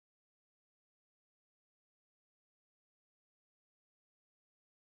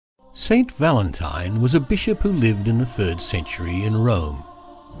Saint Valentine was a bishop who lived in the 3rd century in Rome.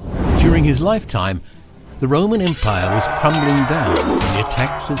 During his lifetime, the Roman Empire was crumbling down from the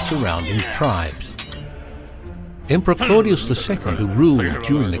attacks of surrounding tribes. Emperor Claudius II, who ruled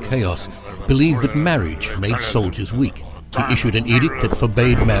during the chaos, believed that marriage made soldiers weak. He issued an edict that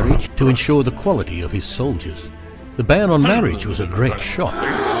forbade marriage to ensure the quality of his soldiers. The ban on marriage was a great shock.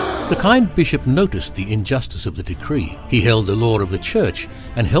 The kind bishop noticed the injustice of the decree. He held the law of the church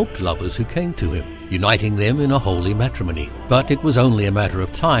and helped lovers who came to him, uniting them in a holy matrimony. But it was only a matter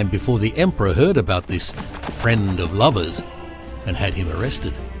of time before the emperor heard about this friend of lovers and had him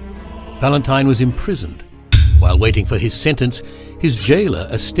arrested. Valentine was imprisoned. While waiting for his sentence, his jailer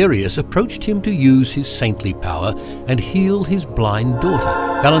Asterius approached him to use his saintly power and heal his blind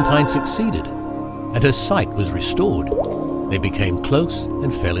daughter. Valentine succeeded, and her sight was restored. They became close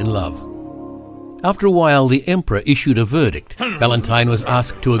and fell in love. After a while, the emperor issued a verdict. Valentine was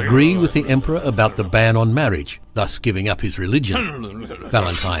asked to agree with the emperor about the ban on marriage, thus giving up his religion.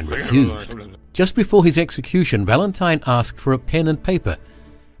 Valentine refused. Just before his execution, Valentine asked for a pen and paper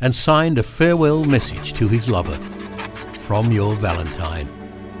and signed a farewell message to his lover. "From your Valentine,"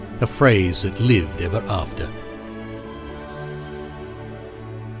 a phrase that lived ever after.